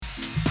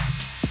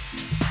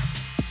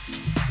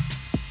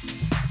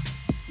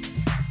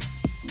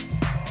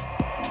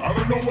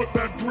to know what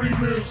that dream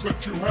is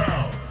that you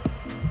have.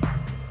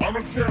 I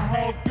don't care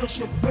how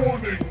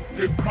disappointing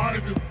it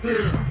might have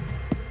been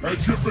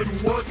as you've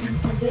been working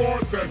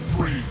toward that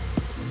dream.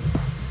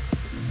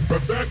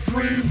 But that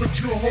dream that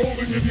you're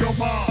holding in your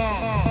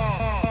mind